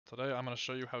Today I'm going to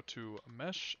show you how to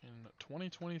mesh in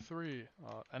 2023.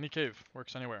 Any cave,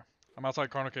 works anywhere. I'm outside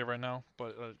Carno Cave right now,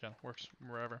 but again, works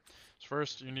wherever. So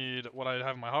first you need what I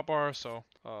have in my hotbar, so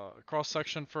cross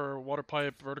section for water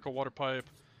pipe, vertical water pipe,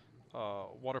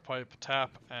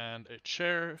 tap, and a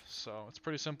chair. So it's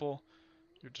pretty simple.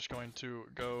 You're just going to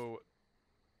go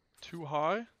too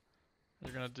high.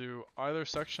 You're going to do either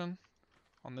section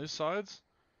on these sides.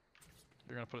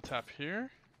 You're going to put a tap here,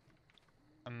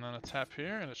 and then a tap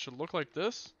here, and it should look like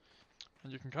this.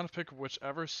 And you can kind of pick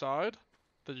whichever side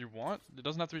that you want. It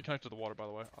doesn't have to be connected to the water, by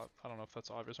the way. I don't know if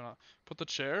that's obvious or not. Put the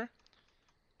chair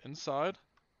inside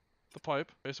the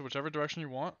pipe, basically whichever direction you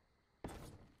want.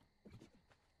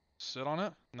 Sit on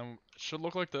it, and then it should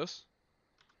look like this.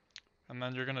 And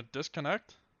then you're going to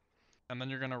disconnect, and then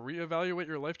you're going to reevaluate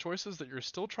your life choices that you're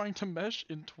still trying to mesh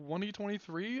in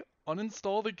 2023,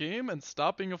 uninstall the game, and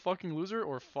stop being a fucking loser,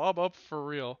 or fob up for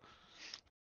real.